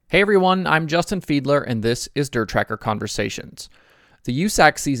Hey everyone, I'm Justin Fiedler, and this is Dirt Tracker Conversations. The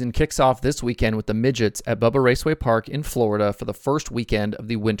USAC season kicks off this weekend with the midgets at Bubba Raceway Park in Florida for the first weekend of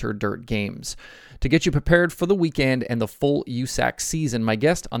the Winter Dirt Games. To get you prepared for the weekend and the full USAC season, my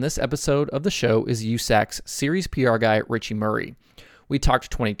guest on this episode of the show is USAC's Series PR guy, Richie Murray. We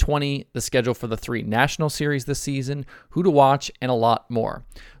talked 2020, the schedule for the 3 national series this season, who to watch, and a lot more.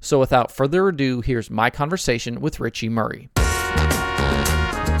 So without further ado, here's my conversation with Richie Murray.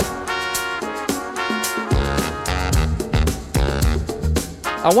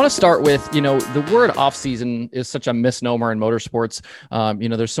 I want to start with, the word off-season is such a misnomer in motorsports.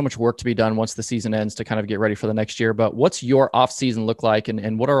 There's so much work to be done once the season ends to kind of get ready for the next year. But what's your off-season look like,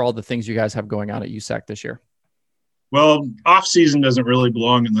 and what are all the things you guys have going on at USAC this year? Well, off-season doesn't really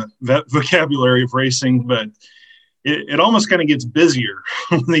belong in the vocabulary of racing, but it almost kind of gets busier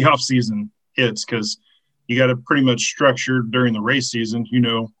when the off-season hits because you got to pretty much structure during the race season,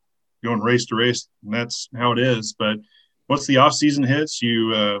 going race to race, and that's how it is. But once the off-season hits,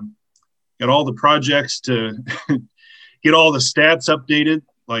 you get all the projects to get all the stats updated.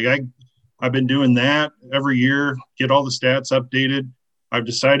 Like I've been doing that every year, get all the stats updated. I've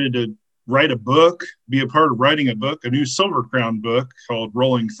decided to write a book, be a part of writing a book, a new Silver Crown book called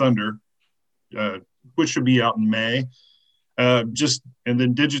Rolling Thunder, which should be out in May. And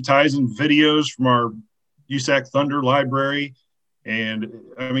then digitizing videos from our USAC Thunder library. And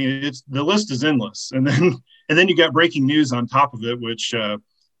I mean, the list is endless. And then you got breaking news on top of it, which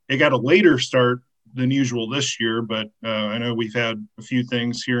it got a later start than usual this year. But I know we've had a few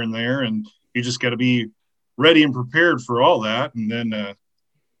things here and there, and you just got to be ready and prepared for all that. And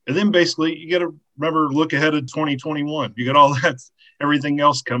then basically you got to remember, look ahead of 2021. You got all that, everything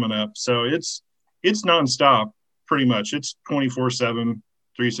else coming up. So it's nonstop, pretty much. It's 24/7,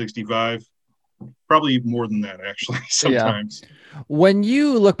 365. Probably more than that, actually, sometimes. Yeah. When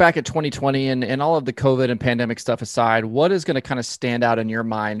you look back at 2020 and all of the COVID and pandemic stuff aside, what is going to kind of stand out in your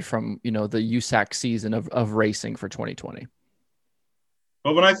mind from, the USAC season of racing for 2020?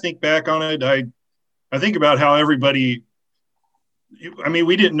 Well, when I think back on it, I think about how everybody,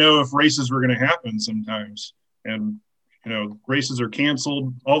 we didn't know if races were going to happen sometimes. And, races are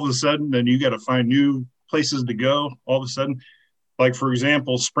canceled all of a sudden, then you got to find new places to go all of a sudden. Like, for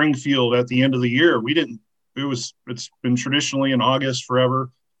example, Springfield at the end of the year, it's been traditionally in August forever.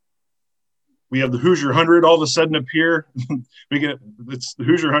 We have the Hoosier 100 all of a sudden appear. The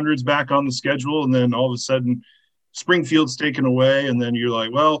Hoosier 100's back on the schedule, and then all of a sudden Springfield's taken away, and then you're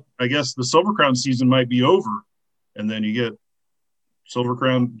like, well, I guess the Silver Crown season might be over. And then you get Silver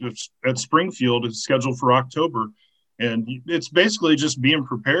Crown at Springfield is scheduled for October. And it's basically just being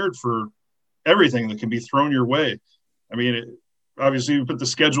prepared for everything that can be thrown your way. Obviously, you put the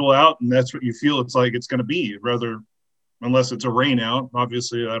schedule out, and that's what you feel it's like it's going to be, unless it's a rain out.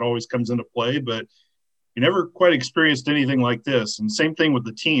 Obviously, that always comes into play, but you never quite experienced anything like this. And same thing with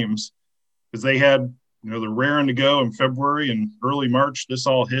the teams, because they had, they're raring to go in February and early March. This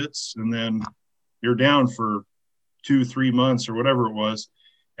all hits, and then you're down for 2-3 months or whatever it was,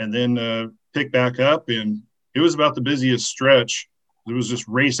 and then pick back up. And it was about the busiest stretch. It was just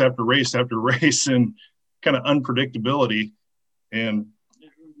race after race after race and kind of unpredictability. And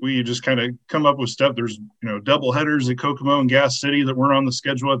we just kind of come up with stuff. There's, double headers at Kokomo and Gas City that weren't on the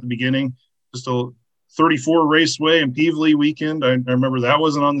schedule at the beginning. Just a 34 Raceway and Peevely weekend. I remember that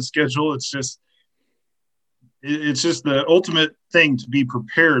wasn't on the schedule. It's just the ultimate thing to be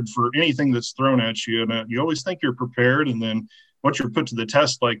prepared for anything that's thrown at you. And you always think you're prepared. And then once you're put to the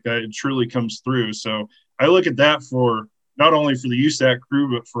test like that, it truly comes through. So I look at that for not only for the USAC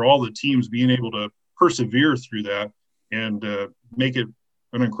crew, but for all the teams being able to persevere through that and make it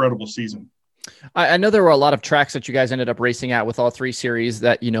an incredible season. I know there were a lot of tracks that you guys ended up racing at with all 3 series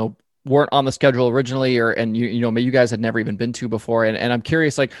that, weren't on the schedule originally, and you guys had never even been to before. And I'm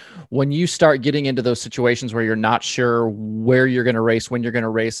curious, like, when you start getting into those situations where you're not sure where you're going to race, when you're going to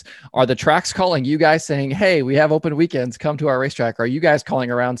race, are the tracks calling you guys saying, hey, we have open weekends, come to our racetrack? Are you guys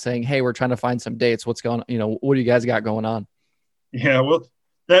calling around saying, hey, we're trying to find some dates? What's going on? What do you guys got going on? Yeah, well,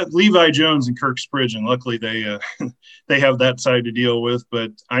 that Levi Jones and Kirk Spridgen, luckily they have that side to deal with,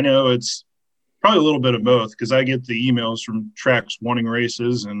 but I know it's probably a little bit of both, because I get the emails from tracks wanting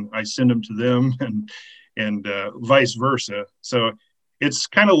races and I send them to them and vice versa. So it's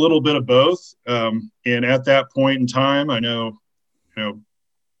kind of a little bit of both. And at that point in time, I know,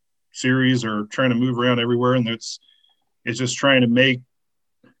 series are trying to move around everywhere, and it's just trying to make,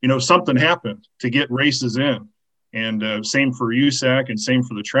 something happen to get races in. And same for USAC and same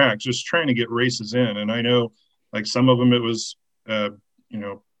for the tracks, just trying to get races in. And I know, like, some of them it was,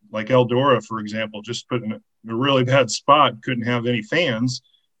 like Eldora, for example, just put in a really bad spot, couldn't have any fans.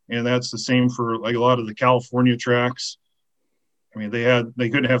 And that's the same for like a lot of the California tracks. I mean, they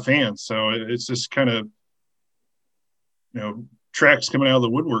couldn't have fans. So it's just kind of, tracks coming out of the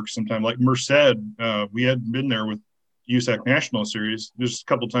woodwork sometime. Like Merced, we hadn't been there with USAC National Series just a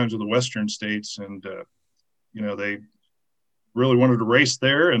couple times with the Western states. And, they really wanted to race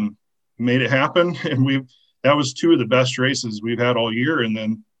there and made it happen. And that was two of the best races we've had all year. And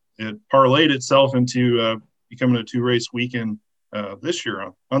then it parlayed itself into becoming a 2-race weekend this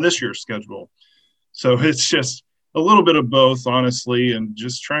year on this year's schedule. So it's just a little bit of both, honestly, and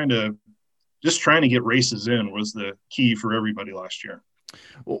just trying to get races in was the key for everybody last year.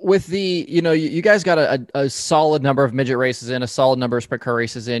 With the, you guys got a solid number of midget races in, a solid number of sprint car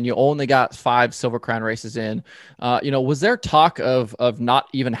races in. You only got 5 Silver Crown races in. Was there talk of not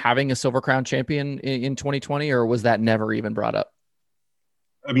even having a Silver Crown champion in 2020, or was that never even brought up?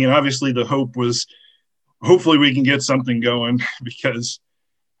 I mean, obviously the hope was hopefully we can get something going, because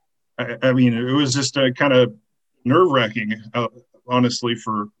I mean, it was just a kind of nerve-wracking, honestly,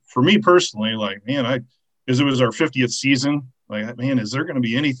 for me personally. Like, man, as it was our 50th season, like, man, is there going to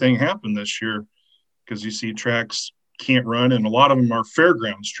be anything happen this year? Because you see tracks can't run, and a lot of them are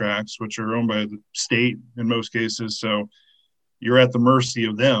fairgrounds tracks, which are owned by the state in most cases. So you're at the mercy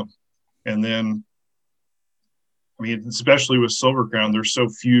of them. And then, I mean, especially with Silver Crown, there's so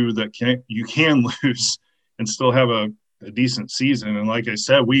few that you can lose and still have a decent season. And like I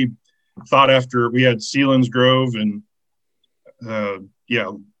said, we thought after we had Sealands Grove and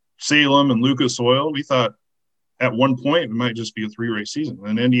Salem and Lucas Oil, we thought at one point it might just be a 3-race season.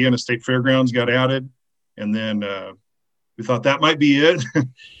 And Indiana State Fairgrounds got added, and then we thought that might be it.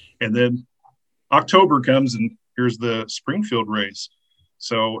 And then October comes, and here's the Springfield race.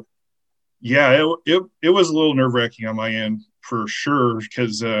 So yeah, it was a little nerve-wracking on my end for sure,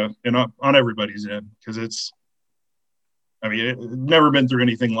 because and on everybody's end, because it's never been through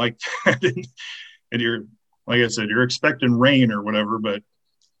anything like that. And you're, like I said, you're expecting rain or whatever, but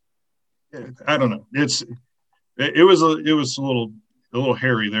I don't know. It was a little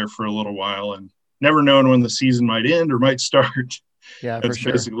hairy there for a little while, and never knowing when the season might end or might start. Yeah, that's for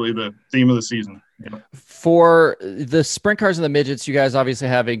sure. Basically the theme of the season. Yeah. For the sprint cars and the midgets, you guys obviously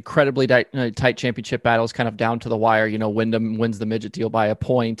have incredibly tight championship battles, kind of down to the wire. Wyndham wins the midget deal by a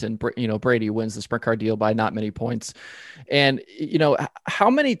point, and Brady wins the sprint car deal by not many points. And how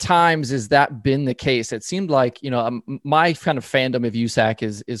many times has that been the case? It seemed like my kind of fandom of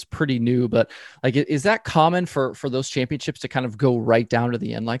USAC is pretty new, but like, is that common for those championships to kind of go right down to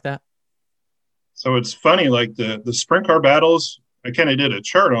the end like that? So it's funny, like the sprint car battles. I kind of did a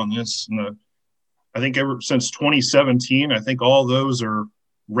chart on this, and I think ever since 2017, I think all those are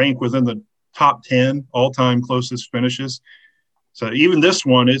ranked within the top 10 all-time closest finishes. So even this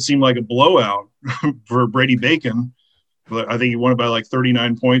one, it seemed like a blowout for Brady Bacon, but I think he won it by like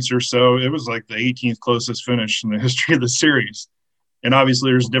 39 points or so. It was like the 18th closest finish in the history of the series. And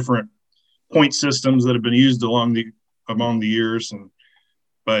obviously there's different point systems that have been used among the years,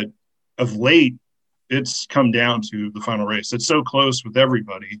 but of late, it's come down to the final race. It's so close with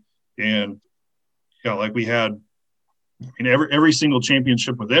everybody. And like we had every single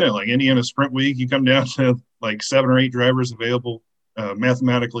championship within it, like Indiana Sprint Week, you come down to like 7 or 8 drivers available,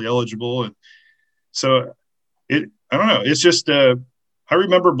 mathematically eligible. And so I don't know. It's just, I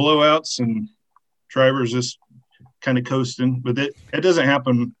remember blowouts and drivers just kind of coasting, but it doesn't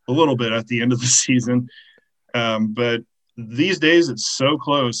happen a little bit at the end of the season. But these days it's so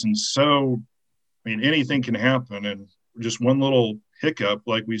close, and so, anything can happen. And just one little hiccup,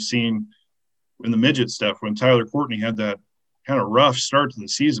 like we've seen in the midget stuff, when Tyler Courtney had that kind of rough start to the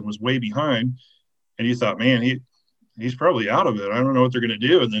season, was way behind, and you thought, man, he's probably out of it. I don't know what they're going to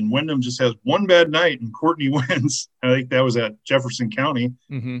do. And then Wyndham just has one bad night and Courtney wins. I think that was at Jefferson County.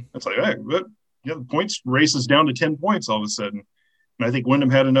 Mm-hmm. It's like, hey, but the points race is down to 10 points all of a sudden. And I think Wyndham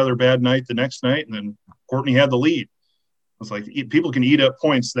had another bad night the next night, and then Courtney had the lead. It's like people can eat up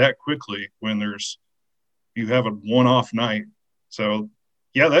points that quickly when you have a one-off night. So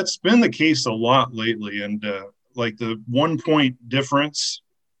yeah, that's been the case a lot lately. And like the 1 point difference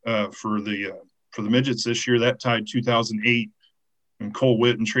for the midgets this year, that tied 2008 and Cole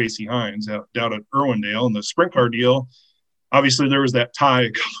Witt and Tracy Hines down at Irwindale. And the sprint car deal, obviously there was that tie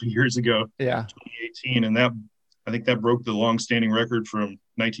a couple of years ago, 2018, and I think that broke the long-standing record from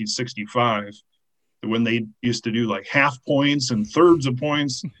 1965. When they used to do like half points and thirds of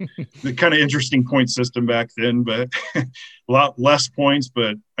points. The kind of interesting point system back then, but a lot less points,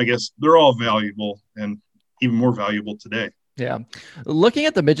 but I guess they're all valuable and even more valuable today. Yeah. Looking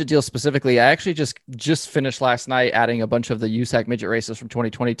at the midget deal specifically, I actually just finished last night adding a bunch of the USAC midget races from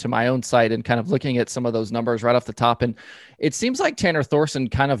 2020 to my own site and kind of looking at some of those numbers right off the top. And it seems like Tanner Thorson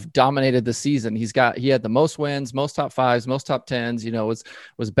kind of dominated the season. He had the most wins, most top fives, most top tens,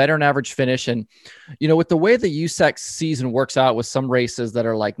 was better than average finish. And, with the way the USAC season works out with some races that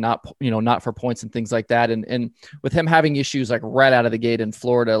are like not for points and things like that. And with him having issues like right out of the gate in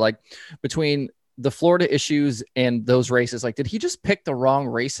Florida, like between the Florida issues and those races, like, did he just pick the wrong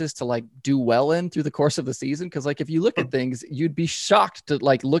races to like do well in through the course of the season? Cause like, if you look at things, you'd be shocked to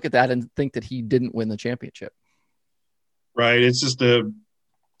like, look at that and think that he didn't win the championship. Right. It's just a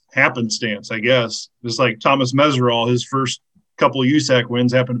happenstance, I guess. It's like Thomas Meserol, his first couple of USAC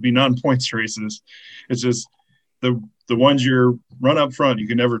wins happened to be non-points races. It's just the ones you're run up front, you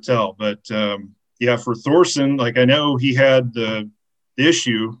can never tell. But yeah, for Thorson, like I know he had the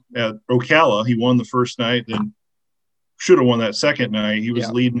issue at Ocala. He won the first night, then should have won that second night. He was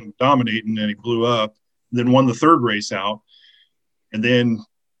leading, dominating, and he blew up, then won the third race out. And then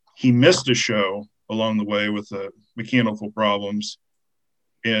he missed a show along the way with the mechanical problems.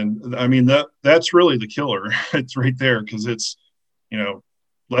 And I mean, that's really the killer. It's right there, because it's,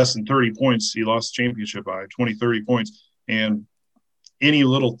 less than 30 points. He lost the championship by 20, 30 points. And any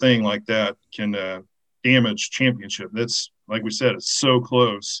little thing like that can damage championship. That's, like we said, it's so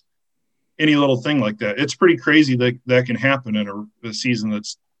close. Any little thing like that, it's pretty crazy that can happen in a season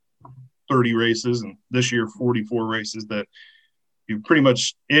that's 30 races, and this year 44 races, that you pretty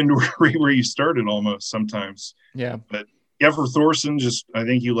much end where you started almost sometimes. Yeah. But yeah, for Thorson, I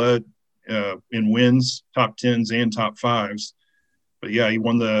think he led in wins, top tens and top fives. But yeah, he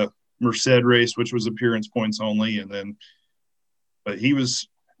won the Merced race, which was appearance points only. But he was,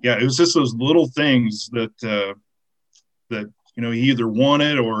 it was just those little things that he either won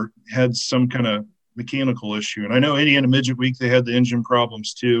it or had some kind of mechanical issue. And I know Indiana Midget Week, they had the engine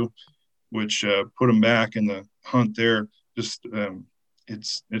problems too, which put them back in the hunt there. Just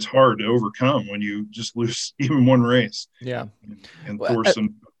it's hard to overcome when you just lose even one race. Yeah. And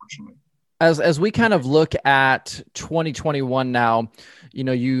Thorson, unfortunately. As we kind of look at 2021 now,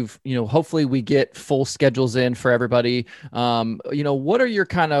 hopefully we get full schedules in for everybody. What are your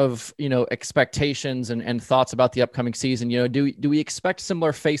kind of, expectations and thoughts about the upcoming season? Do we expect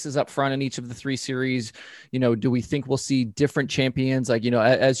similar faces up front in each of the three series? Do we think we'll see different champions? Like,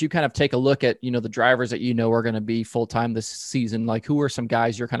 as you kind of take a look at, the drivers that are going to be full-time this season, like who are some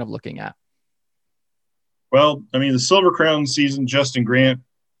guys you're kind of looking at? Well, I mean, the Silver Crown season, Justin Grant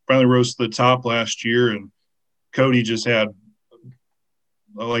finally rose to the top last year, and Cody just had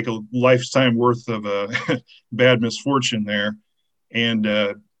like a lifetime worth of bad misfortune there. And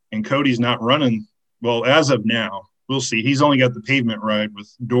Cody's not running well as of now. We'll see. He's only got the pavement ride with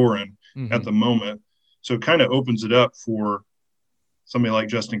Doran at the moment. So it kind of opens it up for somebody like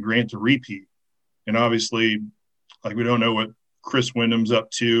Justin Grant to repeat. And obviously, like, we don't know what Chris Wyndham's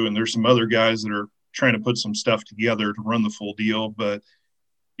up to, and there's some other guys that are trying to put some stuff together to run the full deal. But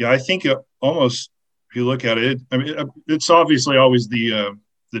yeah, I think almost, if you look at it, I mean, it's obviously always the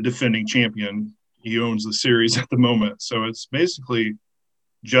defending champion. He owns the series at the moment, so it's basically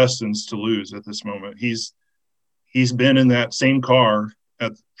Justin's to lose at this moment. He's been in that same car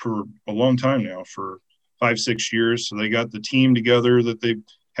for a long time now, for 5-6 years. So they got the team together that they've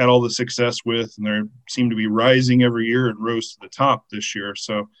had all the success with, and they seem to be rising every year and rose to the top this year.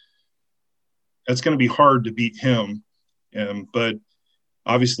 So that's going to be hard to beat him. But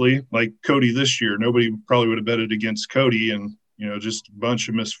obviously, like Cody this year, nobody probably would have betted against Cody, and just a bunch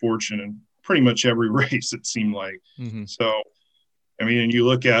of misfortune in pretty much every race, it seemed like. So, I mean, and you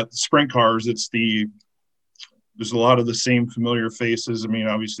look at the sprint cars, there's a lot of the same familiar faces. I mean,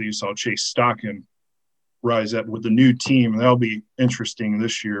 obviously you saw Chase Stockin rise up with the new team. That'll be interesting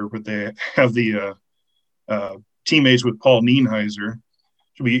this year, but they have the teammates with Paul Nienheiser.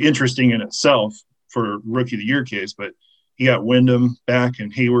 It'll be interesting in itself for Rookie of the Year case, but he got Wyndham back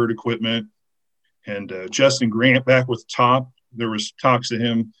in Hayward equipment, and Justin Grant back with Top. There was talks of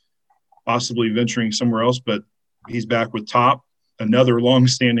him possibly venturing somewhere else, but he's back with Top, another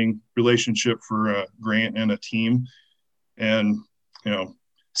long-standing relationship for Grant and a team. And,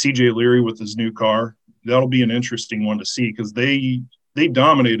 CJ Leary with his new car, that'll be an interesting one to see, because they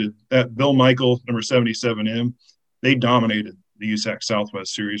dominated that Bill Michael, number 77M. They dominated the USAC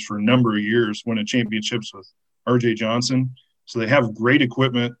Southwest Series for a number of years, winning championships with RJ Johnson. So they have great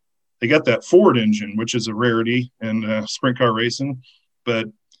equipment. They got that Ford engine, which is a rarity in sprint car racing, but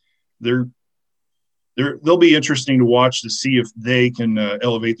they'll be interesting to watch to see if they can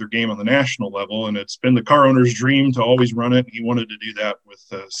elevate their game on the national level. And it's been the car owner's dream to always run it. He wanted to do that with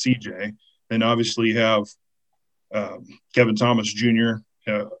CJ. And obviously you have Kevin Thomas Jr.,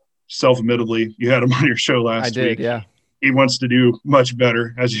 self-admittedly, you had him on your show last week. I did, yeah. He wants to do much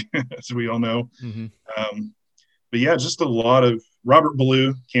better, as we all know. Mm-hmm. But yeah, just a lot of Robert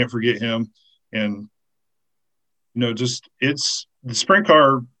Ballou, can't forget him. And, just it's the sprint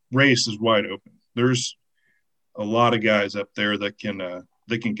car race is wide open. There's a lot of guys up there that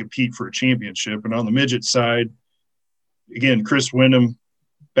can compete for a championship. And on the midget side, again, Chris Wyndham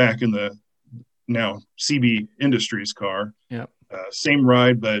back in the now CB Industries car. Yeah. Same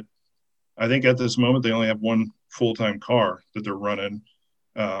ride, but I think at this moment they only have one full-time car that they're running.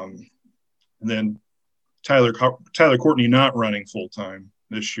 And then Tyler Courtney not running full-time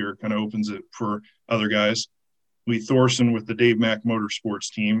this year kind of opens it for other guys. Lee Thorson with the Dave Mack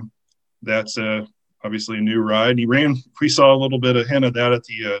Motorsports team. That's obviously a new ride. We saw a little bit of hint of that at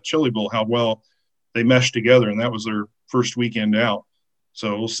the Chili Bowl, how well they meshed together, and that was their first weekend out.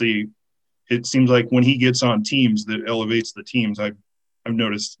 So we'll see. It seems like when he gets on teams, that elevates the teams. I've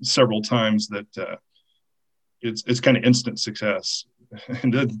noticed several times that it's kind of instant success.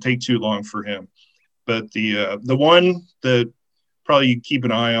 It doesn't take too long for him. But the one that probably you keep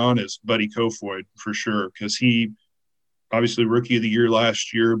an eye on is Buddy Kofoid for sure, because he obviously rookie of the year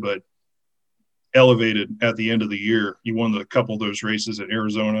last year, but elevated at the end of the year. He won a couple of those races at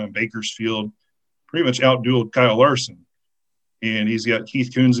Arizona and Bakersfield, pretty much outdueled Kyle Larson. And he's got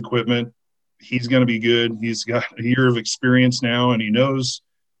Keith Kuhn's equipment. He's going to be good. He's got a year of experience now, and he knows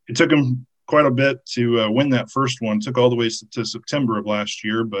it took him quite a bit to win that first one. It took all the way to September of last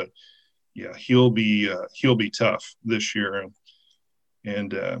year, but yeah, he'll be tough this year.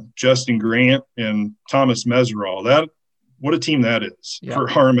 And Justin Grant and Thomas Meserol, what a team that is for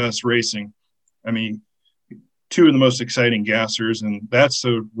RMS Racing. I mean, two of the most exciting gassers, and that's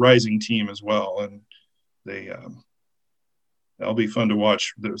a rising team as well. And that'll be fun to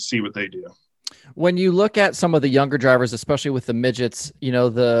watch, see what they do. When you look at some of the younger drivers, especially with the midgets,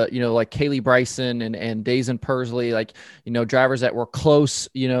 like Kaylee Bryson and Dazen Pursley, drivers that were close,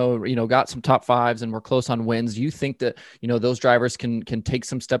 got some top fives and were close on wins. Do you think that, those drivers can take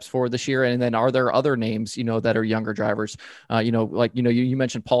some steps forward this year? And then are there other names, that are younger drivers? You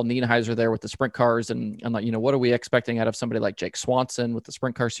mentioned Paul Nienheiser there with the sprint cars and what are we expecting out of somebody like Jake Swanson with the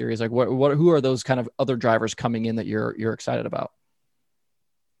sprint car series? Who are those kind of other drivers coming in that you're excited about?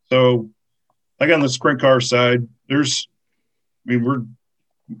 So, on the sprint car side,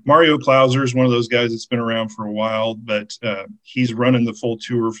 Mario Klauser is one of those guys that's been around for a while, but he's running the full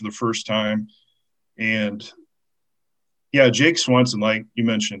tour for the first time. And yeah, Jake Swanson, like you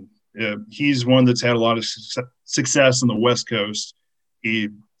mentioned, he's one that's had a lot of success on the West Coast. He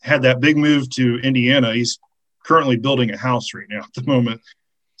had that big move to Indiana. He's currently building a house right now at the moment.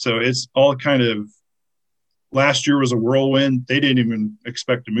 So it's all kind of, last year was a whirlwind. They didn't even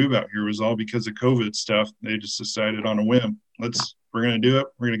expect to move out here. It was all because of COVID stuff. They just decided on a whim, we're going to do it.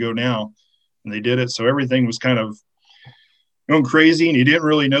 We're going to go now. And they did it. So everything was kind of going crazy, and he didn't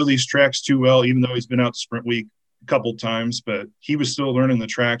really know these tracks too well, even though he's been out to Sprint Week a couple times, but he was still learning the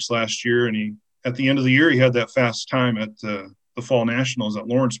tracks last year. And at the end of the year, he had that fast time at the Fall Nationals at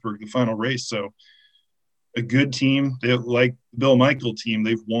Lawrenceburg, the final race. So a good team. They, like the Bill Michael team,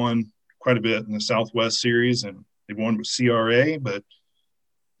 they've won quite a bit in the Southwest Series, and they've won with CRA, but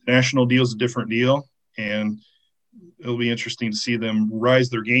national deal is a different deal, and it'll be interesting to see them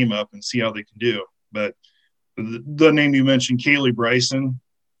rise their game up and see how they can do. But the name you mentioned, Kaylee Bryson,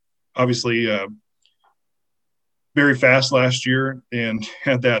 obviously very fast last year and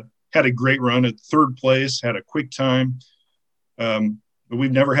had a great run at third place, had a quick time. But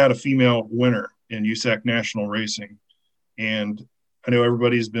we've never had a female winner in USAC national racing. And I know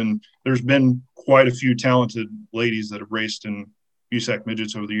there's been quite a few talented ladies that have raced in USAC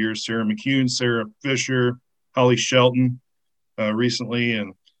midgets over the years. Sarah McCune, Sarah Fisher, Holly Shelton recently.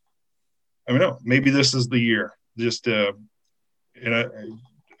 And I don't know, maybe this is the year. She's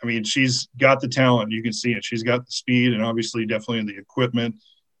got the talent. You can see it. She's got the speed and obviously definitely the equipment.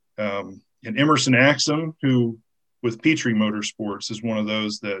 And Emerson Axum, who with Petrie Motorsports is one of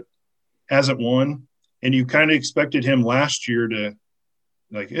those that hasn't won. And you kind of expected him last year to,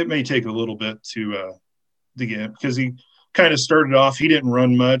 it may take a little bit to get, because he kind of started off, he didn't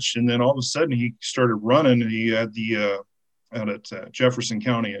run much. And then all of a sudden he started running, and he had out at Jefferson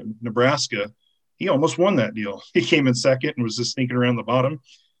County in Nebraska. He almost won that deal. He came in second and was just sneaking around the bottom.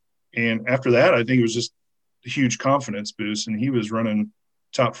 And after that, I think it was just a huge confidence boost, and he was running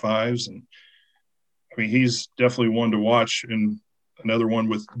top fives. And he's definitely one to watch, and another one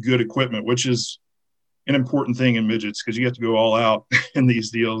with good equipment, which is an important thing in midgets, because you have to go all out in these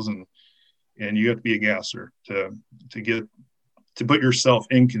deals, and you have to be a gasser to put yourself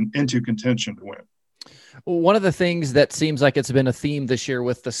into contention to win. One of the things that seems like it's been a theme this year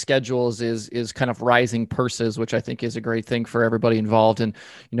with the schedules is kind of rising purses, which I think is a great thing for everybody involved. And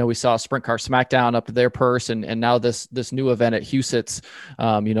we saw Sprint Car Smackdown up their purse, and now this new event at Huset's,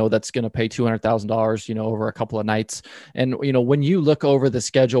 that's going to pay $200,000, over a couple of nights. And when you look over the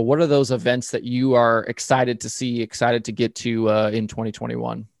schedule, what are those events that you are excited to see, excited to get to in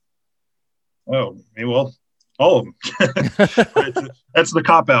 2021? Oh, well, all of them. That's the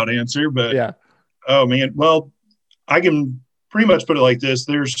cop-out answer, but yeah. Oh man, well, I can pretty much put it like this: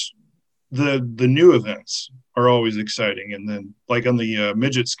 there's the new events are always exciting, and then like on the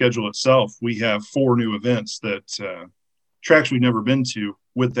midget schedule itself, we have 4 new events that tracks we've never been to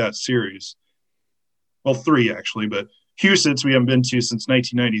with that series. Well, 3 actually, but Huset's we haven't been to since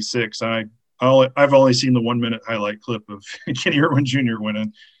 1996. I've only seen the 1-minute highlight clip of Kenny Irwin Jr.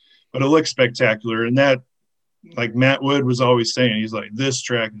 winning, but it looks spectacular, and that. Like Matt Wood was always saying, he's like, this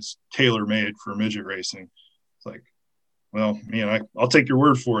track is tailor-made for midget racing. It's like, well, man, I'll take your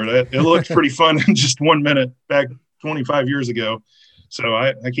word for it. It looks pretty fun in just 1 minute back 25 years ago. So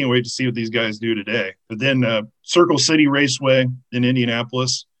I can't wait to see what these guys do today. But then Circle City Raceway in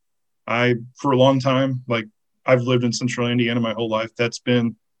Indianapolis, for a long time, like I've lived in Central Indiana my whole life. That's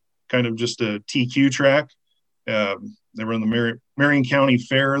been kind of just a TQ track. They run the Marion County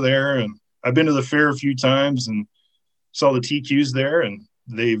Fair there, and I've been to the fair a few times and saw the TQs there, and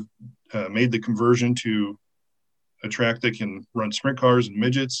they've made the conversion to a track that can run sprint cars and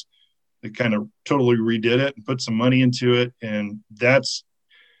midgets. They kind of totally redid it and put some money into it, and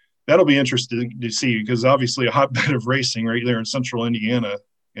that'll be interesting to see because obviously a hotbed of racing right there in Central Indiana,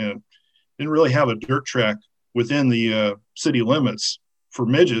 and didn't really have a dirt track within the city limits for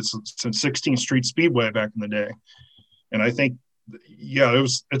midgets since 16th Street Speedway back in the day, and I think. Yeah,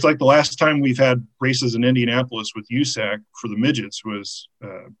 it's like the last time we've had races in Indianapolis with USAC for the midgets was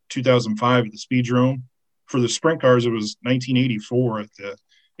 2005 at the Speedrome. For the sprint cars, it was 1984 at the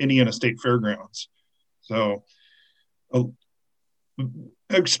Indiana State Fairgrounds. So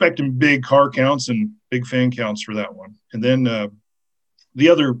expecting big car counts and big fan counts for that one. And then the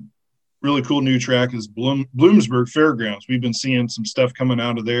other really cool new track is Bloomsburg Fairgrounds. We've been seeing some stuff coming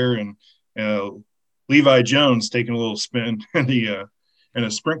out of there, and Levi Jones taking a little spin in a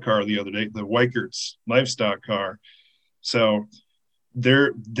sprint car the other day, the Weikert's livestock car. So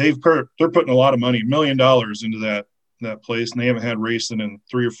they're putting a lot of money, $1 million into that place, and they haven't had racing in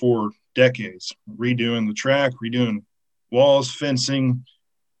 3 or 4 decades. Redoing the track, redoing walls, fencing,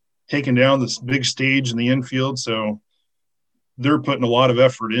 taking down this big stage in the infield. So they're putting a lot of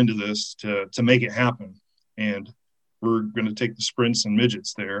effort into this to make it happen. And we're going to take the sprints and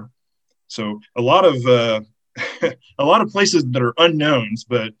midgets there. So a lot of places that are unknowns,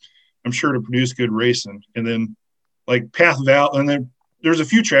 but I'm sure to produce good racing. And then like Path Valley, and then there's a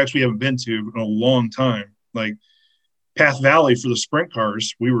few tracks we haven't been to in a long time. Like Path Valley for the sprint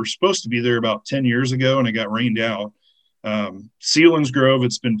cars, we were supposed to be there about 10 years ago, and it got rained out. Sealands Grove,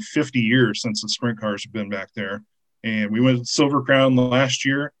 it's been 50 years since the sprint cars have been back there. And we went to Silver Crown last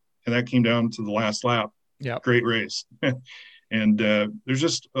year, and that came down to the last lap. Yeah, great race. And there's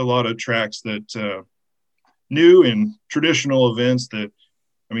just a lot of tracks that new and traditional events that,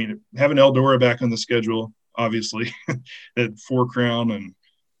 I mean, having Eldora back on the schedule, obviously, at 4 Crown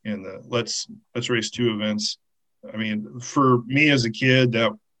and the Let's Race 2 events. I mean, for me as a kid,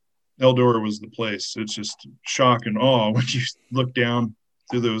 that Eldora was the place. It's just shock and awe when you look down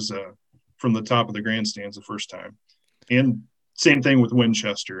through those from the top of the grandstands the first time. And same thing with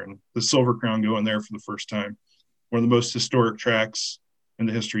Winchester and the Silver Crown going there for the first time. One of the most historic tracks in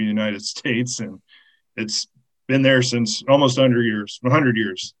the history of the United States. And it's been there since almost 100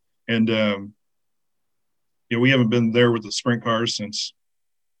 years. And, we haven't been there with the sprint cars since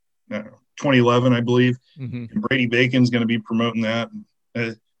 2011, I believe. Mm-hmm. And Brady Bacon's going to be promoting that.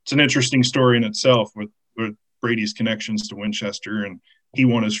 It's an interesting story in itself with Brady's connections to Winchester. And he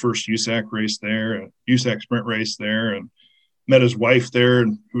won his first USAC race there, a USAC sprint race there, and met his wife there,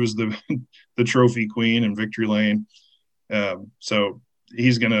 and who was the trophy queen in Victory Lane. So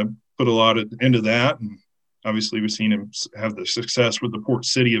he's going to put a lot into that. And obviously we've seen him have the success with the Port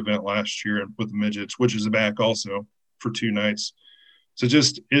City event last year with the midgets, which is back also for 2 nights. So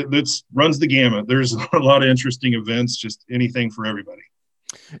just it runs the gamut. There's a lot of interesting events, just anything for everybody.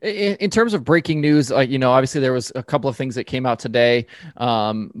 In terms of breaking news, obviously there was a couple of things that came out today,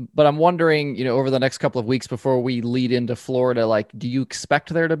 but I'm wondering, over the next couple of weeks before we lead into Florida, do you expect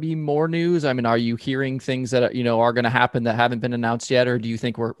there to be more news? I mean, are you hearing things that, are going to happen that haven't been announced yet, or do you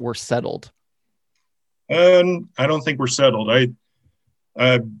think we're settled? I don't think we're settled.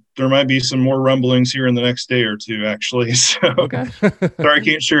 There might be some more rumblings here in the next day or two, actually. So Okay. sorry, I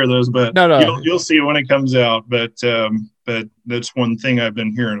can't share those, but No. you'll see when it comes out. But that's one thing I've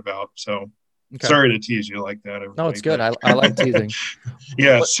been hearing about. So Okay. sorry to tease you like that. No, it's good. I like teasing.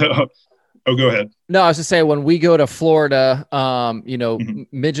 Yeah. So, go ahead. No, I was just saying when we go to Florida,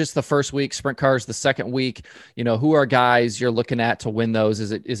 midgets the first week, sprint cars the second week, who are guys you're looking at to win those?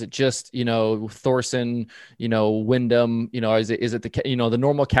 Is it just, Thorson, Wyndham, is it the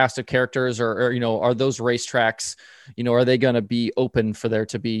normal cast of characters or are those racetracks, are they going to be open for there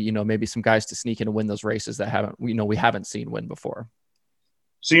to be, maybe some guys to sneak in and win those races that we haven't seen win before?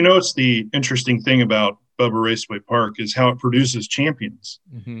 So, it's the interesting thing about Bubba Raceway Park is how it produces champions.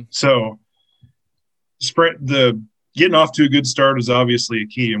 Mm-hmm. So, getting off to a good start is obviously a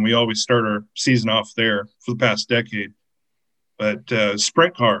key, and we always start our season off there for the past decade. But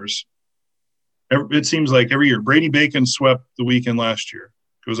sprint cars, it seems like every year. Brady Bacon swept the weekend last year,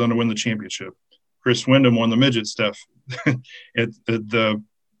 goes on to win the championship. Chris Wyndham won the midget stuff at the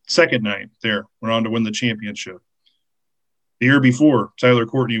second night there, went on to win the championship. The year before, Tyler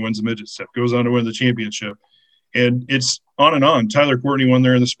Courtney wins the midget stuff, goes on to win the championship. And it's on and on. Tyler Courtney won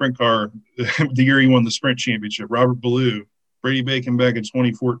there in the sprint car the year he won the sprint championship. Robert Ballou, Brady Bacon back in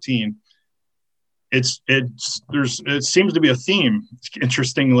 2014. It seems to be a theme,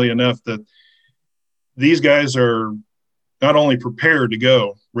 interestingly enough, that these guys are not only prepared to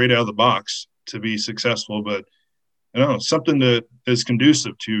go right out of the box to be successful, but something that is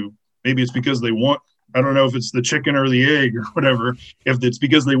conducive to, maybe it's because they want. I don't know if it's the chicken or the egg or whatever. If it's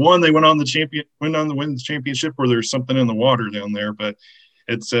because they won to win the championship, or there's something in the water down there. But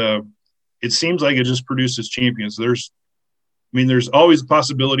it seems like it just produces champions. There's always a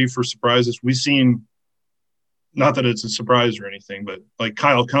possibility for surprises. We've seen, not that it's a surprise or anything, but like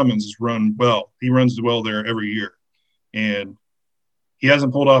Kyle Cummins has run well. He runs well there every year, and he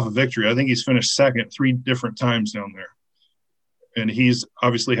hasn't pulled off a victory. I think he's finished second 3 different times down there. And he's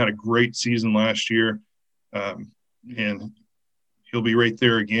obviously had a great season last year, and he'll be right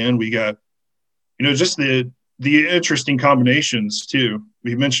there again. We got, just the interesting combinations too.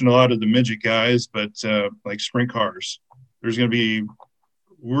 We mentioned a lot of the midget guys, but like sprint cars,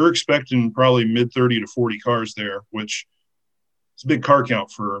 we're expecting probably mid 30 to 40 cars there, which is a big car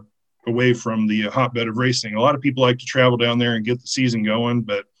count for away from the hotbed of racing. A lot of people like to travel down there and get the season going,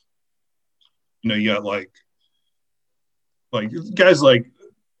 but you got like guys like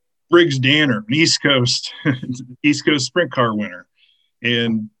Briggs Danner, an East Coast sprint car winner,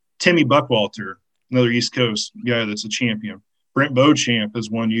 and Timmy Buckwalter, another East Coast guy that's a champion. Brent Beauchamp has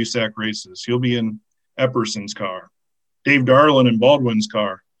won USAC races. He'll be in Epperson's car. Dave Darlin in Baldwin's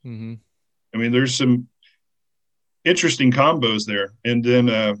car. Mm-hmm. There's some interesting combos there. And then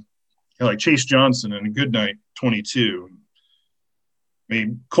like Chase Johnson and Goodnight 22.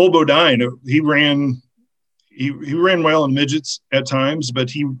 Cole Bodine, he ran well in midgets at times, but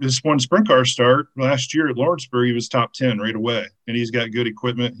his one sprint car start last year at Lawrenceburg, he was top 10 right away, and he's got good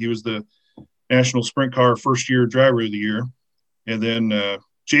equipment. He was the National Sprint Car first-year driver of the year. And then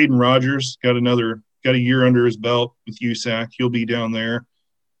Jaden Rogers got a year under his belt with USAC. He'll be down there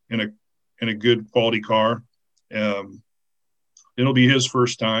in a good quality car. It'll be his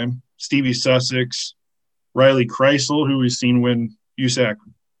first time. Stevie Sussex, Riley Kreisel, who we've seen win USAC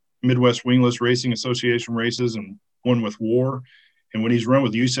Midwest Wingless Racing Association races and won with WAR. And when he's run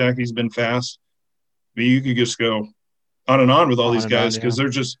with USAC, he's been fast. You could just go on and on with all these guys because they're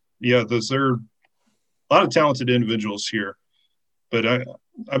just, they're a lot of talented individuals here. But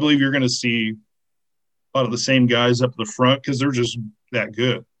I believe you're going to see a lot of the same guys up the front because they're just that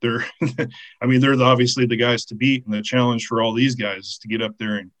good. They're obviously the guys to beat, and the challenge for all these guys is to get up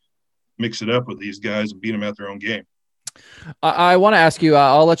there and mix it up with these guys and beat them at their own game. I want to ask you,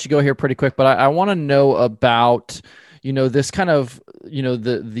 I'll let you go here pretty quick, but I want to know about, this kind of,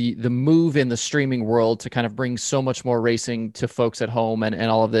 the move in the streaming world to kind of bring so much more racing to folks at home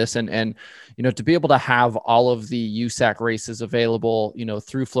and all of this. And, to be able to have all of the USAC races available,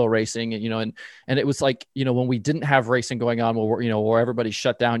 through Flow Racing, and it was like, when we didn't have racing going on, where everybody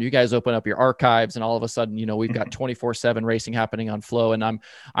shut down, you guys open up your archives and all of a sudden, we've got 24/7 racing happening on Flow. And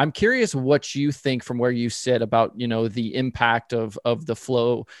I'm curious what you think from where you sit about, the impact of the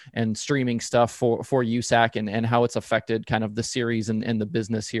Flow and streaming stuff for USAC and how it's affected kind of the series and the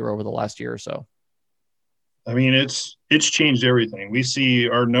business here over the last year or so. It's changed everything. We see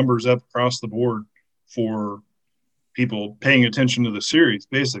our numbers up across the board for people paying attention to the series,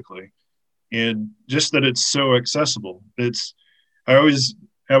 basically. And just that it's so accessible. I always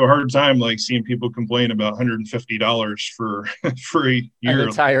have a hard time like seeing people complain about $150 for a year. An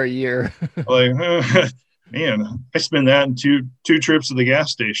entire year. man, I spend that in two trips to the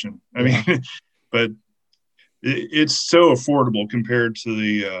gas station. I mean, but it's so affordable compared to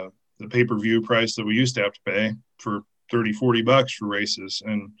the pay-per-view price that we used to have to pay for $30-$40 for races.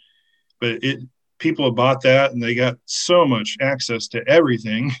 But people have bought that and they got so much access to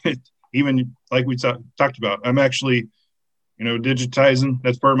everything. Even like we talked about, I'm actually, digitizing.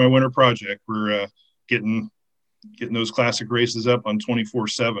 That's part of my winter project. We're getting those classic races up on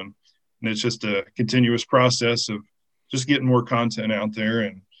 24/7. And it's just a continuous process of just getting more content out there.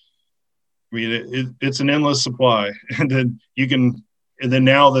 And I mean, it's an endless supply. And then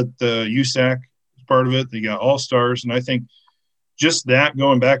now that the USAC is part of it, they got All-Stars. And I think just that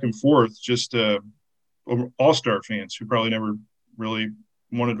going back and forth, just All-Star fans who probably never really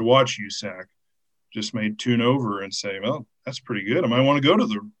wanted to watch USAC just may tune over and say, well, that's pretty good. I might want to go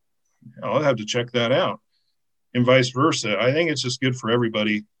to I'll have to check that out, and vice versa. I think it's just good for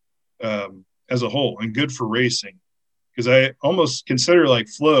everybody as a whole, and good for racing, because I almost consider like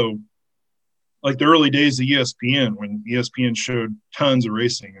Flow, like the early days of ESPN, when ESPN showed tons of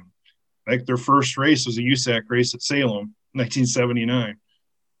racing. And like their first race was a USAC race at Salem, 1979,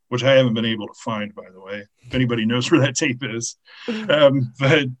 which I haven't been able to find, by the way, if anybody knows where that tape is.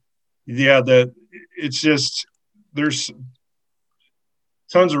 But yeah, it's just, there's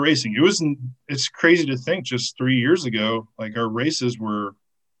tons of racing. It's crazy to think just 3 years ago, like our races were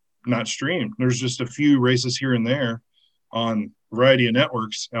not streamed. There's just a few races here and there on a variety of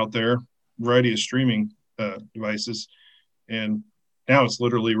networks out there, variety of streaming devices. And now it's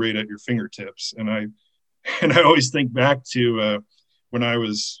literally right at your fingertips. And I always think back to when I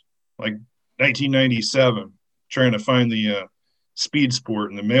was like 1997, trying to find the Speed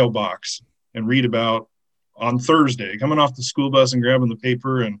Sport in the mailbox and read about on Thursday, coming off the school bus and grabbing the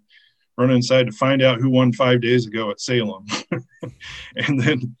paper and running inside to find out who won 5 days ago at Salem. And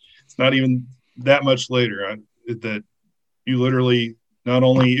then it's not even that much later that you literally, not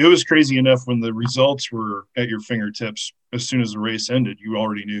only, it was crazy enough when the results were at your fingertips. As soon as the race ended, you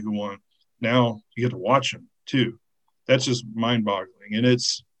already knew who won. Now you get to watch them too. That's just mind-boggling. And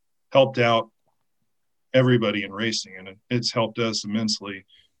it's helped out everybody in racing, and it's helped us immensely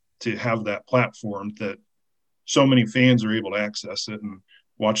to have that platform that so many fans are able to access it and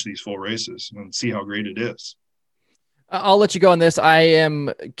watch these full races and see how great it is. I'll let you go on this. I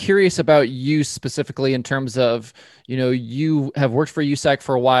am curious about you specifically in terms of, you have worked for USAC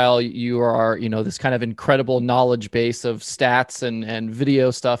for a while. You are, this kind of incredible knowledge base of stats and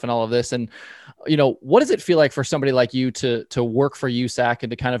video stuff and all of this. And, what does it feel like for somebody like you to work for USAC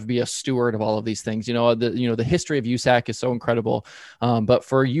and to kind of be a steward of all of these things? The history of USAC is so incredible. But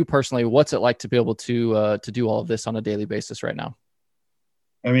for you personally, what's it like to be able to do all of this on a daily basis right now?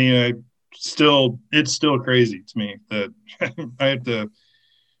 I mean, it's still crazy to me that I have to,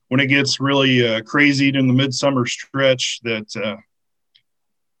 when it gets really crazy in the midsummer stretch, that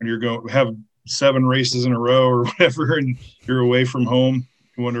when you're going to have 7 races in a row or whatever, and you're away from home,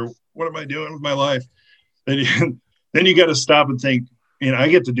 you wonder, what am I doing with my life? Then you got to stop and think, I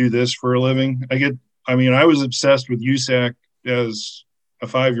get to do this for a living. I was obsessed with USAC as a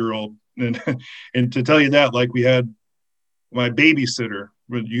 5-year-old. And to tell you that, like, we had my babysitter,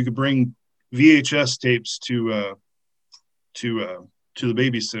 but you could bring VHS tapes to the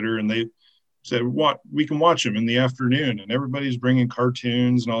babysitter, and they said, we can watch them in the afternoon, and everybody's bringing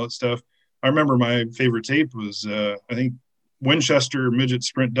cartoons and all that stuff. I remember my favorite tape was, I think, Winchester Midget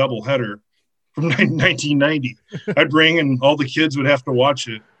Sprint Doubleheader from 1990. I'd bring, and all the kids would have to watch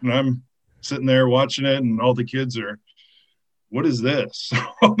it, and I'm sitting there watching it, and all the kids are, what is this?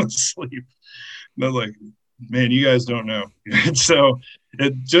 I'm asleep. And I'm like, man, you guys don't know. So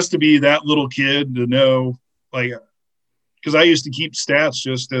just to be that little kid, to know, like, because I used to keep stats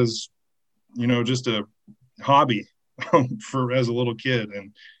just as, just a hobby as a little kid.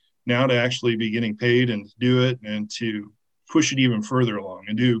 And now to actually be getting paid and to do it and to push it even further along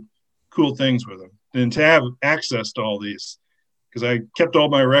and do cool things with them, and to have access to all these, because I kept all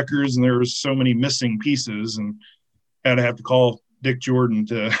my records and there was so many missing pieces and had to have to call Dick Jordan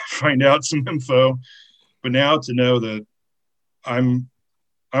to find out some info. But now to know that I'm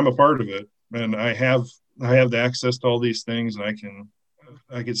a part of it, and I have the access to all these things, and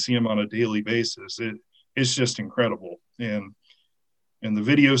I can see them on a daily basis. It's just incredible. And the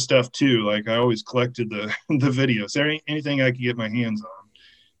video stuff too. Like, I always collected the videos, anything I could get my hands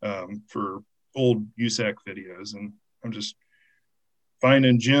on for old USAC videos. And I'm just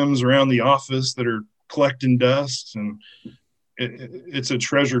finding gems around the office that are collecting dust, and it's a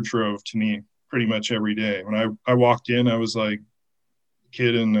treasure trove to me pretty much every day. When I walked in, I was like a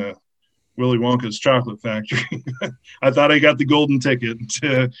kid in Willy Wonka's chocolate factory. I thought I got the golden ticket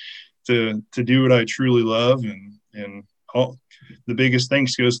to do what I truly love. And all the biggest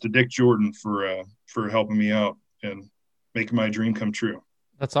thanks goes to Dick Jordan for helping me out and making my dream come true.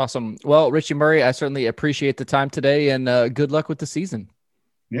 That's awesome. Well, Richie Murray, I certainly appreciate the time today, and good luck with the season.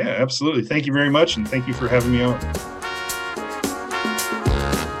 Yeah, absolutely. Thank you very much. And thank you for having me on.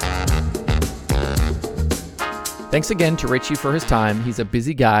 Thanks again to Richie for his time. He's a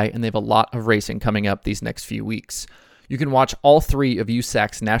busy guy, and they have a lot of racing coming up these next few weeks. You can watch all 3 of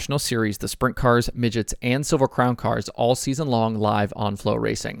USAC's national series, the Sprint Cars, Midgets, and Silver Crown Cars, all season long live on Flow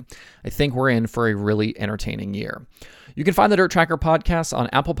Racing. I think we're in for a really entertaining year. You can find the Dirt Tracker podcast on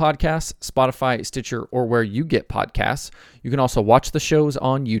Apple Podcasts, Spotify, Stitcher, or where you get podcasts. You can also watch the shows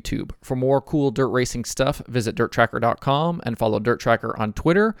on YouTube. For more cool dirt racing stuff, visit dirttracker.com and follow Dirt Tracker on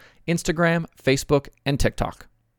Twitter, Instagram, Facebook, and TikTok.